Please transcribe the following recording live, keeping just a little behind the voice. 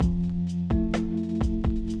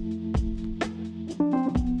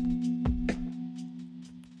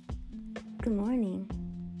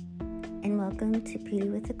to Beauty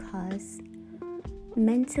with a Cause,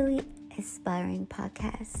 mentally aspiring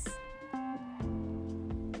podcast.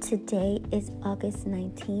 Today is August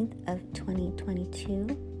 19th of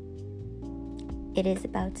 2022. It is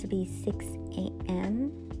about to be 6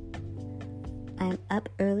 a.m. I'm up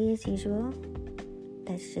early as usual.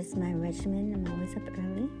 That's just my regimen. I'm always up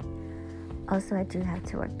early. Also, I do have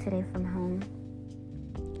to work today from home.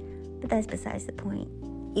 But that's besides the point.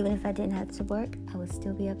 Even if I didn't have to work, I would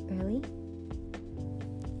still be up early.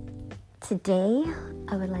 Today,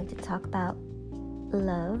 I would like to talk about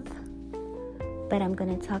love. But I'm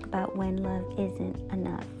going to talk about when love isn't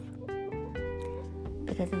enough.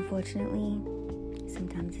 Because unfortunately,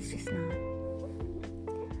 sometimes it's just not.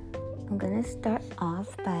 I'm going to start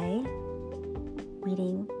off by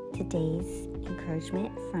reading today's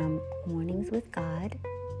encouragement from Mornings with God,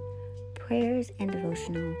 Prayers and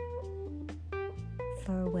Devotional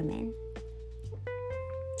for Women.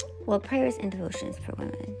 Well, prayers and devotions for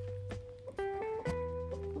women.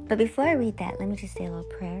 But before I read that, let me just say a little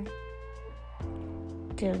prayer.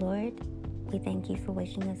 Dear Lord, we thank you for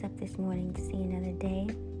waking us up this morning to see another day.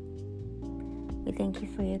 We thank you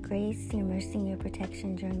for your grace, your mercy, and your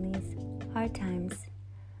protection during these hard times.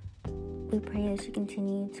 We pray as you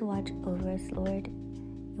continue to watch over us, Lord.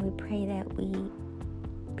 And we pray that we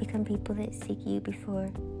become people that seek you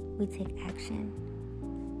before we take action.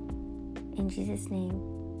 In Jesus' name,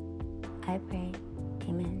 I pray.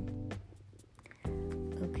 Amen.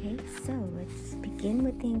 Okay, so let's begin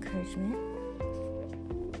with the encouragement.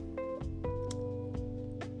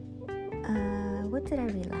 What did I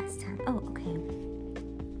read last time? Oh, okay.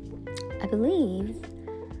 I believe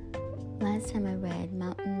last time I read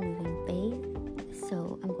Mountain Moving Faith,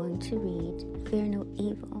 so I'm going to read Fear No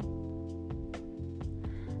Evil.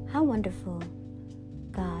 How wonderful,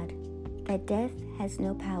 God, that death has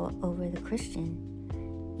no power over the Christian.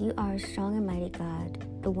 You are a strong and mighty God,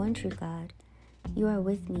 the one true God. You are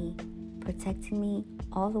with me, protecting me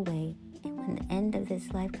all the way, and when the end of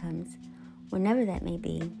this life comes, whenever that may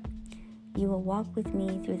be, you will walk with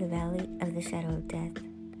me through the valley of the shadow of death.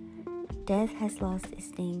 Death has lost its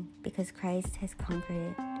sting because Christ has conquered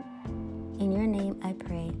it. In your name I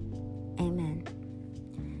pray. Amen.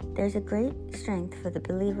 There's a great strength for the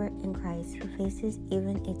believer in Christ who faces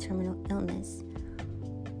even a terminal illness.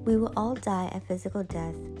 We will all die a physical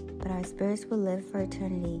death, but our spirits will live for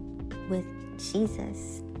eternity with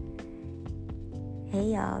Jesus.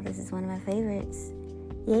 Hey y'all, this is one of my favorites.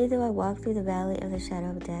 Yea, though I walk through the valley of the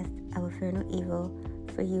shadow of death, I will fear no evil,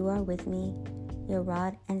 for you are with me. Your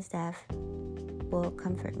rod and staff will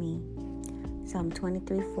comfort me. Psalm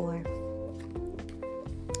 23:4.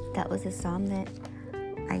 That was a psalm that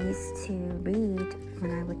I used to read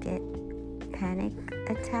when I would get panic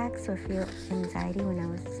attacks or feel anxiety when I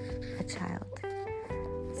was a child.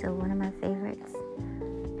 So one of my favorites.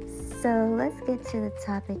 So let's get to the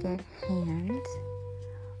topic at hand.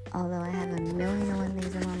 Although I have a million and one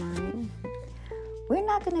things in my mind, we're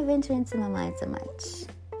not going to venture into my mind so much.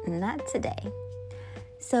 Not today.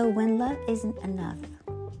 So when love isn't enough,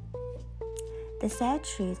 the sad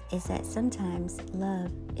truth is that sometimes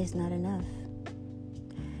love is not enough.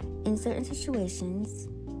 In certain situations,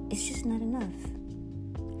 it's just not enough.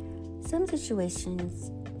 Some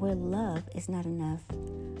situations where love is not enough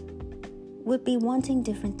would be wanting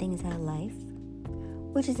different things out of life,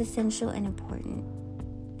 which is essential and important.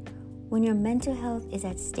 When your mental health is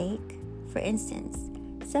at stake, for instance,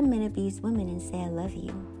 some men abuse women and say, I love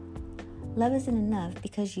you. Love isn't enough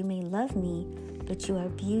because you may love me, but you are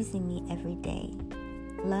abusing me every day.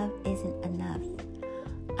 Love isn't enough.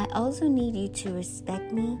 I also need you to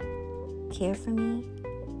respect me, care for me,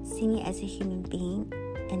 see me as a human being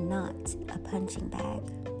and not a punching bag.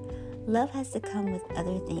 Love has to come with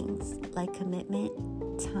other things like commitment,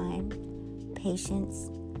 time, patience,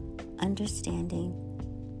 understanding,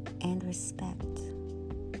 and respect.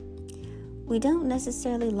 We don't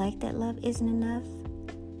necessarily like that love isn't enough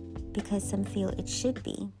because some feel it should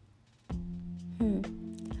be.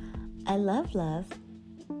 I love love.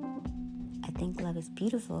 I think love is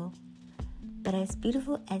beautiful. But as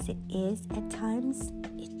beautiful as it is at times,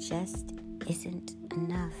 it just isn't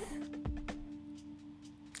enough.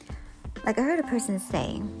 Like I heard a person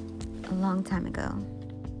say a long time ago,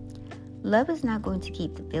 love is not going to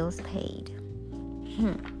keep the bills paid.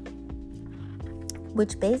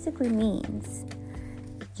 Which basically means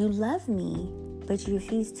you love me, but you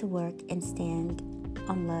refuse to work and stand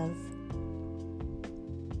on love.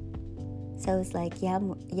 So it's like,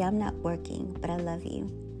 I'm not working, but I love you.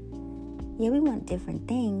 Yeah, we want different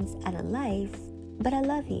things out of life, but I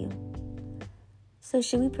love you. So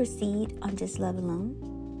should we proceed on just love alone?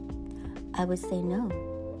 I would say no.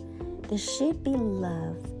 There should be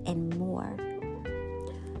love and more.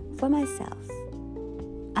 For myself,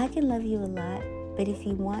 I can love you a lot, but if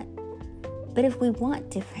we want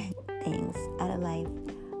different things out of life,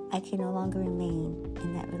 I can no longer remain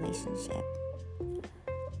in that relationship.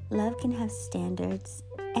 Love can have standards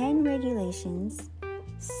and regulations.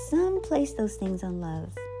 Some place those things on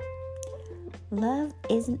love. Love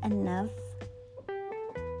isn't enough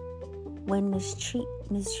when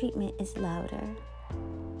mistreatment is louder.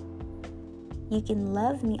 You can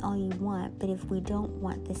love me all you want, but if we don't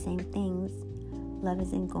want the same things, love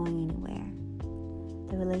isn't going anywhere.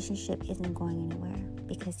 The relationship isn't going anywhere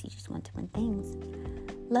because you just want different things.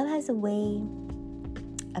 Love has a way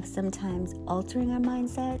of sometimes altering our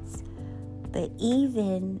mindsets, but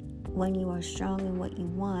even when you are strong in what you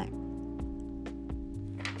want,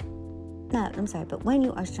 but when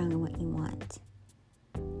you are strong in what you want,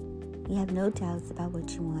 you have no doubts about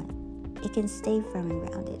what you want. It can stay firm and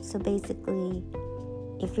grounded. So basically,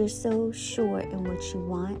 if you're so sure in what you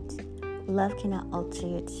want, love cannot alter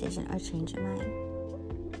your decision or change your mind.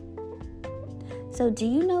 So do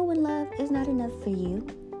you know when love is not enough for you?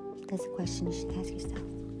 That's a question you should ask yourself.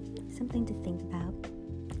 Something to think about.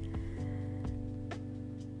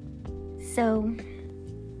 So,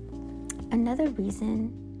 another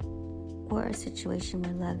reason or a situation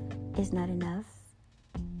where love is not enough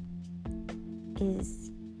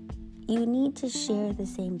is you need to share the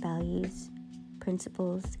same values,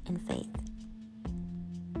 principles, and faith.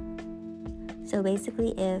 So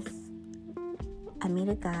basically, if I meet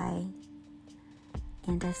a guy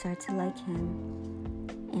and I start to like him,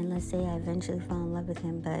 and let's say I eventually fall in love with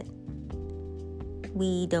him, but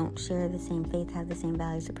we don't share the same faith, have the same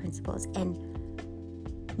values or principles, and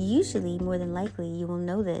usually, more than likely, you will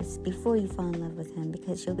know this before you fall in love with him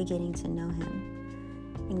because you'll be getting to know him.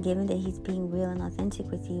 And given that he's being real and authentic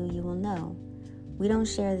with you, you will know. We don't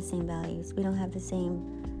share the same values. We don't have the same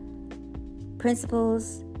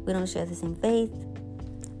principles. We don't share the same faith.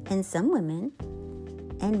 And some women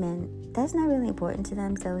and men, that's not really important to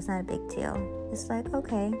them, so it's not a big deal. It's like,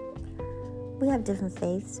 okay, we have different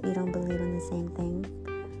faiths. We don't believe in the same thing.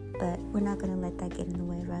 But we're not going to let that get in the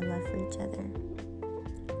way of our love for each other.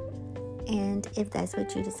 And if that's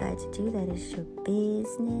what you decide to do, that is your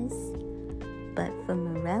business. But for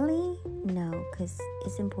Morelli, no, because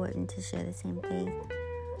it's important to share the same faith.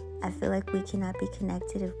 I feel like we cannot be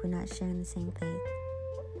connected if we're not sharing the same faith.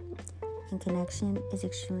 And connection is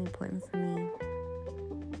extremely important for me.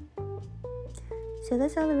 So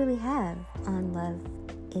that's all I really have on love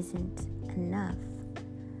isn't enough.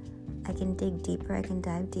 I can dig deeper, I can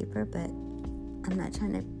dive deeper, but I'm not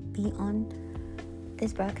trying to be on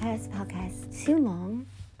this podcast too long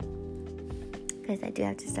because I do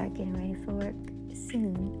have to start getting ready for work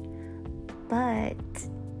soon. But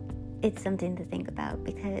it's something to think about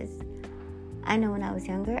because I know when I was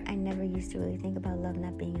younger, I never used to really think about love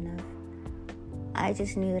not being enough. I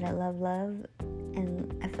just knew that I loved love,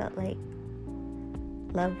 and I felt like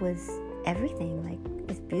love was everything. Like,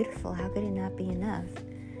 it's beautiful. How could it not be enough?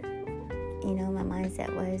 You know, my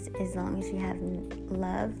mindset was, as long as you have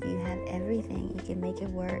love, you have everything. You can make it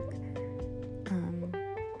work.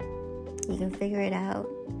 You can figure it out.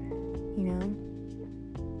 You know,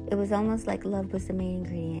 it was almost like love was the main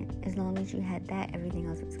ingredient. As long as you had that, everything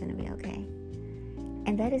else was going to be okay.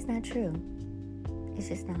 And that is not true. It's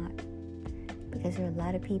just not. Because there are a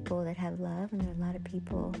lot of people that have love, and there are a lot of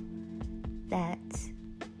people that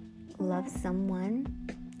love someone,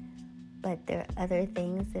 but there are other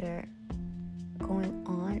things that are going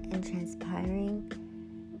on and transpiring,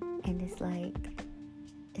 and it's like,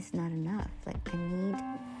 it's not enough. Like, I need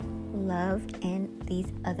love and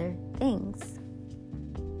these other things.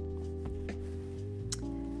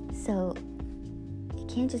 So it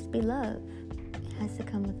can't just be love. It has to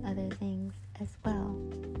come with other things as well.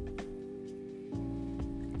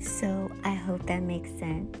 So I hope that makes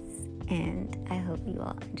sense, and I hope you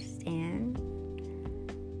all understand.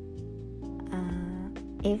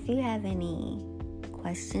 If you have any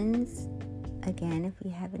questions, again, if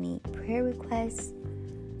you have any prayer requests,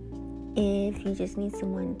 if you just need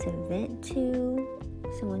someone to vent to,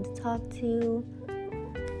 someone to talk to,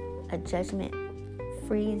 a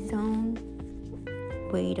judgment-free zone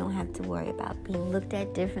where you don't have to worry about being looked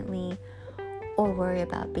at differently or worry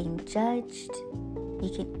about being judged,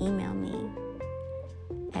 you can email me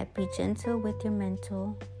at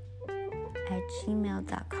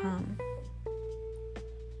begentlewithyourmental@gmail.com.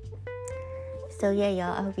 So yeah,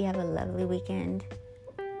 y'all, I hope you have a lovely weekend.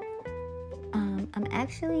 I'm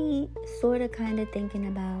actually sort of kind of thinking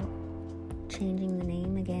about changing the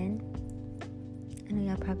name again. I know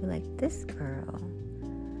y'all probably like, this girl.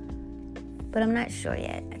 but I'm not sure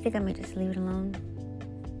yet. I think I may just leave it alone.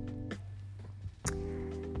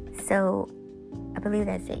 So I believe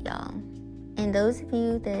that's it, y'all. And those of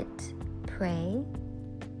you that pray,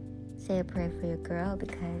 say a prayer for your girl,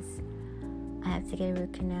 because I have to get a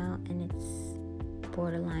root canal and it's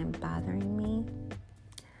borderline bothering me.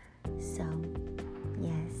 So,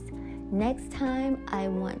 yes. Next time I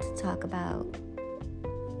want to talk about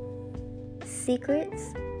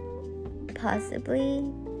secrets.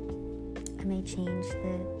 Possibly. I may change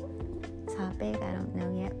the topic. I don't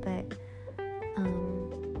know yet, but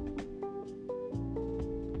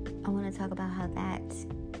I want to talk about how that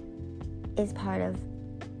is part of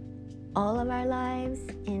all of our lives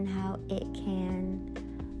and how it can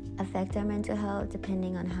affect our mental health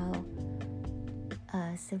depending on how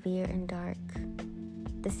severe and dark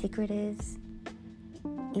the secret is,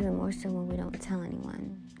 even more so when we don't tell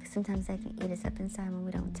anyone, because sometimes that can eat us up inside when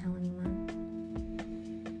we don't tell anyone.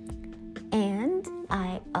 And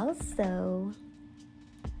I also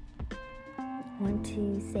want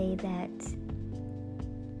to say that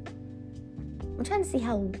I'm trying to see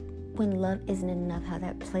how, when love isn't enough, how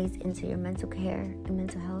that plays into your mental care and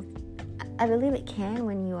mental health. I believe it can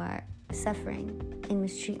when you are suffering in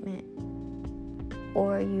mistreatment,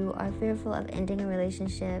 or you are fearful of ending a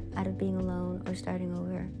relationship out of being alone or starting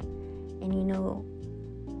over, and you know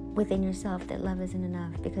within yourself that love isn't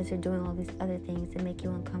enough because you're doing all these other things that make you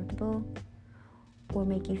uncomfortable or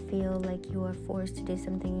make you feel like you are forced to do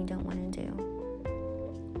something you don't want to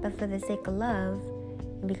do. But for the sake of love,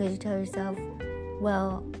 and because you tell yourself,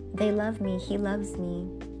 well, they love me, he loves me,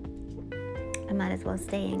 I might as well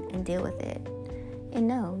stay and deal with it. And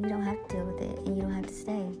no, you don't have to deal with it, and you don't have to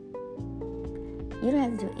stay. You don't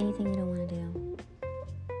have to do anything you don't want to do.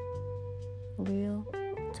 Real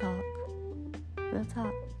talk. Real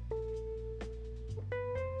talk.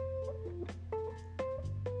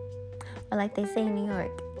 Or like they say in New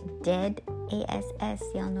York, dead ASS.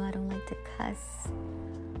 Y'all know I don't like to cuss.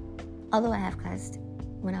 Although I have cussed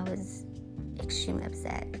when I was extremely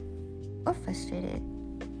upset or frustrated.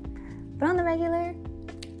 But on the regular,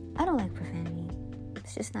 I don't like profanity.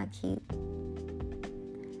 It's just not cute.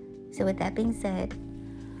 So with that being said,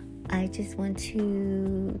 I just want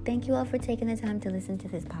to thank you all for taking the time to listen to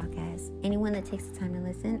this podcast. Anyone that takes the time to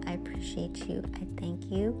listen, I appreciate you. I thank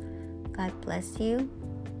you. God bless you.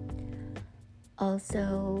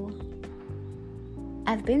 Also,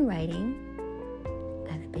 I've been writing.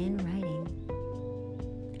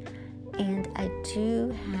 And I do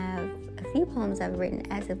have a few poems I've written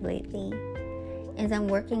as of lately. And I'm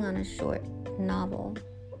working on a short novel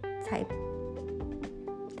type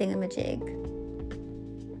thingamajig.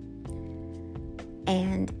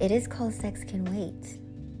 And it is called Sex Can Wait.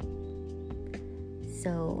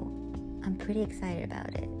 So I'm pretty excited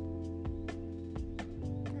about it.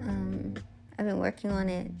 I've been working on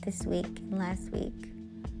it this week and last week.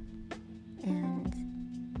 And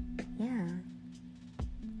yeah,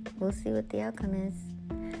 we'll see what the outcome is.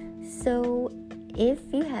 So if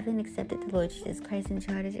you haven't accepted the Lord Jesus Christ into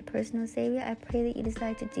your heart as your personal Savior, I pray that you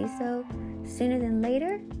decide to do so sooner than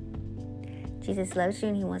later. Jesus loves you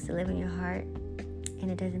and he wants to live in your heart.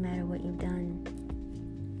 And it doesn't matter what you've done.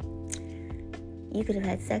 You could have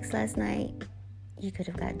had sex last night. You could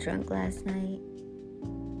have got drunk last night.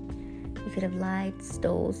 You could have lied,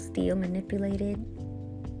 stole, steal, manipulated,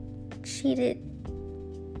 cheated,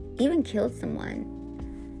 even killed someone.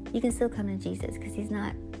 You can still come to Jesus because he's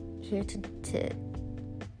not here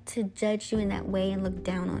to judge you in that way and look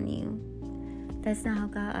down on you. That's not how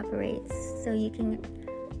God operates. So you can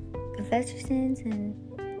confess your sins and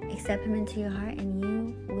accept him into your heart, and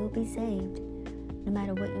you will be saved no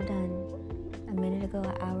matter what you've done a minute ago,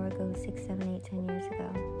 an hour ago, 6, 7, 8, 10 years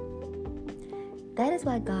ago. That is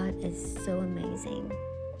why God is so amazing.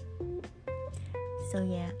 So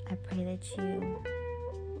yeah, I pray that you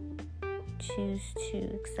choose to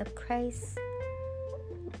accept Christ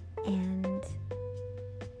and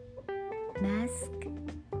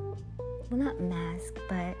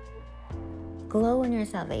but glow in your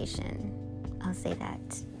salvation. I'll say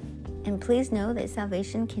that. And please know that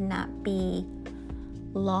salvation cannot be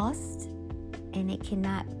lost and it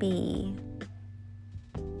cannot be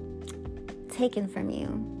taken from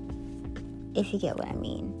you, if you get what I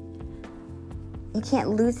mean. You can't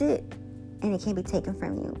lose it and it can't be taken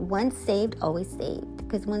from you. Once saved, always saved.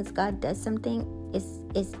 Because once God does something,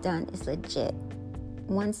 it's done. It's legit.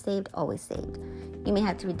 Once saved, always saved. You may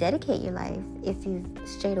have to rededicate your life if you've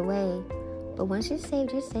strayed away. But once you're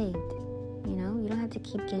saved, you're saved. You know, you don't have to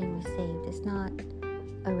keep getting resaved. It's not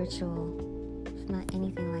a ritual. It's not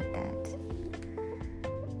anything like that.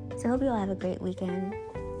 So I hope you all have a great weekend.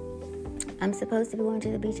 I'm supposed to be going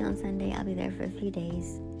to the beach on Sunday. I'll be there for a few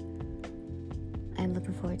days. I'm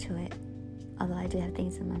looking forward to it. Although I do have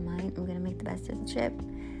things in my mind, I'm going to make the best of the trip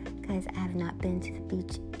because I have not been to the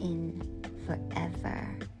beach in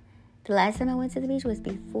forever. The last time I went to the beach was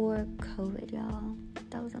before COVID, y'all.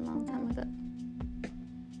 That was a long time ago.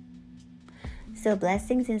 So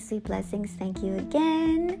blessings and sweet blessings. Thank you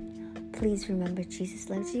again. Please remember Jesus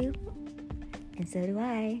loves you. And so do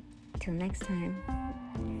I. Till next time.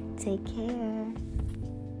 Take care.